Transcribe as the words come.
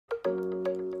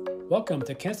Welcome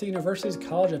to Kent State University's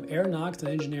College of Aeronautics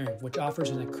and Engineering, which offers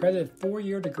an accredited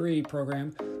 4-year degree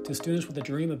program to students with the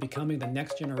dream of becoming the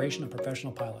next generation of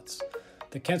professional pilots.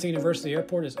 The Kent State University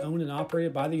Airport is owned and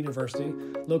operated by the university,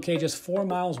 located just 4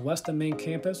 miles west of main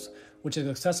campus, which is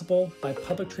accessible by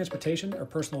public transportation or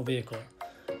personal vehicle.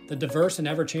 The diverse and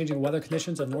ever-changing weather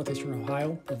conditions of northeastern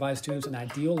Ohio provide students an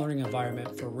ideal learning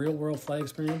environment for real-world flight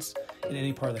experience in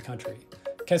any part of the country.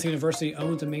 Kent State University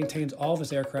owns and maintains all of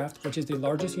its aircraft, which is the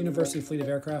largest university fleet of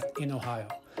aircraft in Ohio,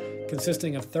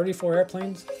 consisting of 34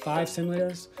 airplanes, 5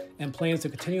 simulators, and plans to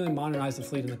continually modernize the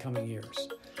fleet in the coming years.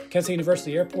 Kent State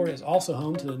University Airport is also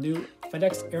home to the new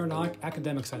FedEx Aeronautics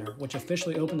Academic Center, which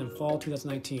officially opened in fall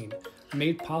 2019,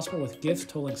 made possible with gifts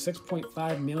totaling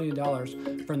 $6.5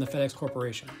 million from the FedEx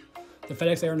Corporation. The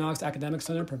FedEx Aeronautics Academic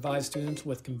Center provides students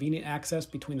with convenient access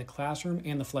between the classroom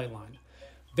and the flight line.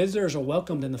 Visitors are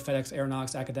welcomed in the FedEx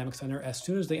Aeronautics Academic Center as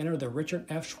soon as they enter the Richard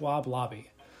F. Schwab lobby.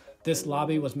 This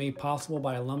lobby was made possible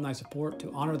by alumni support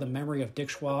to honor the memory of Dick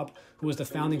Schwab, who was the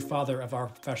founding father of our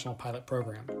professional pilot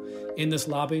program. In this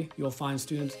lobby, you'll find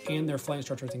students and their flight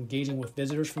instructors engaging with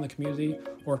visitors from the community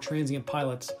or transient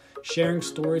pilots, sharing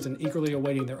stories and eagerly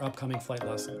awaiting their upcoming flight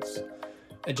lessons.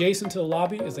 Adjacent to the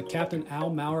lobby is the Captain Al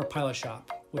Maurer Pilot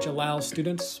Shop, which allows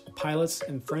students, pilots,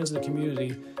 and friends of the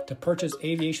community to purchase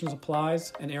aviation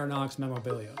supplies and aeronautics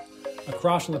memorabilia.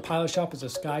 Across from the pilot shop is a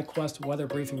SkyQuest weather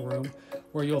briefing room,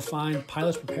 where you'll find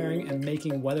pilots preparing and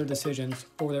making weather decisions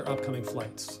for their upcoming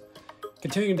flights.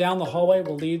 Continuing down the hallway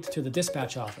will lead to the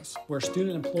dispatch office, where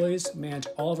student employees manage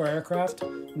all of our aircraft,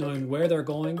 knowing where they're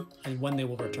going and when they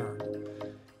will return.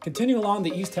 Continuing along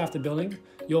the east half of the building,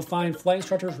 you'll find flight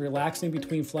instructors relaxing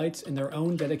between flights in their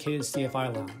own dedicated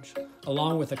CFI lounge,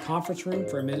 along with a conference room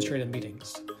for administrative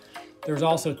meetings. There's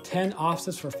also 10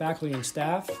 offices for faculty and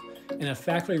staff, and a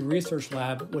faculty research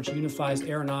lab which unifies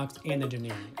aeronautics and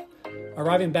engineering.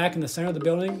 Arriving back in the center of the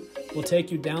building, we'll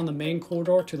take you down the main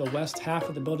corridor to the west half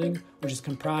of the building, which is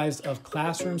comprised of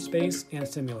classroom space and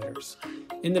simulators.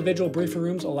 Individual briefing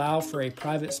rooms allow for a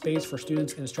private space for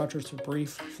students and instructors to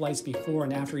brief flights before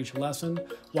and after each lesson,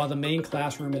 while the main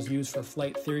classroom is used for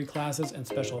flight theory classes and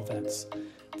special events.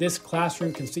 This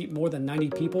classroom can seat more than 90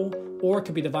 people, or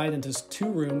can be divided into 2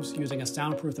 rooms using a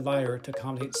soundproof divider to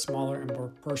accommodate smaller and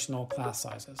more personal class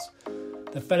sizes.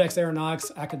 The FedEx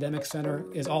Aeronautics Academic Center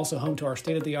is also home to our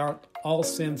state-of-the-art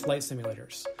all-sim flight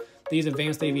simulators. These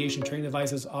advanced aviation training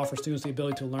devices offer students the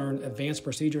ability to learn advanced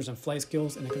procedures and flight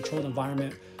skills in a controlled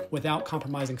environment without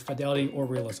compromising fidelity or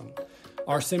realism.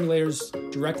 Our simulators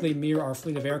directly mirror our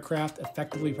fleet of aircraft,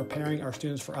 effectively preparing our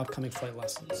students for upcoming flight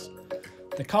lessons.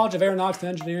 The College of Aeronautics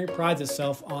and Engineering prides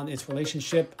itself on its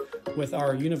relationship with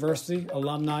our university,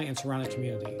 alumni, and surrounding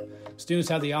community. Students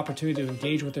have the opportunity to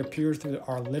engage with their peers through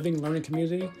our living learning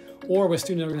community or with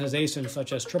student organizations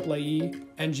such as AAAE,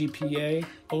 NGPA,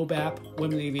 OBAP,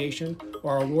 Women in Aviation,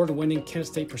 or our award-winning Kent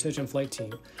State Precision Flight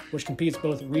Team, which competes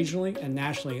both regionally and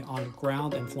nationally on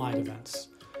ground and flying events.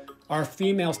 Our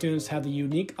female students have the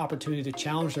unique opportunity to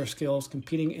challenge their skills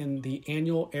competing in the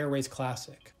annual Air Race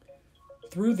Classic.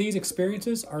 Through these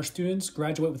experiences, our students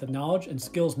graduate with the knowledge and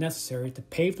skills necessary to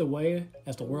pave the way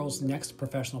as the world's next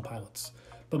professional pilots.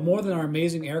 But more than our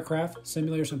amazing aircraft,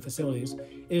 simulators, and facilities,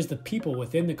 it is the people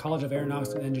within the College of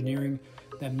Aeronautics and Engineering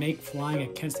that make flying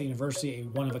at Kent State University a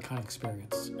one-of-a-kind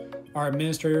experience. Our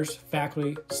administrators,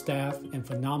 faculty, staff, and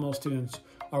phenomenal students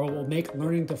are what will make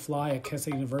learning to fly at Kent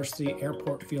State University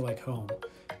Airport feel like home.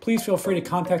 Please feel free to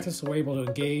contact us so we're able to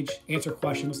engage, answer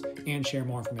questions, and share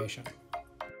more information.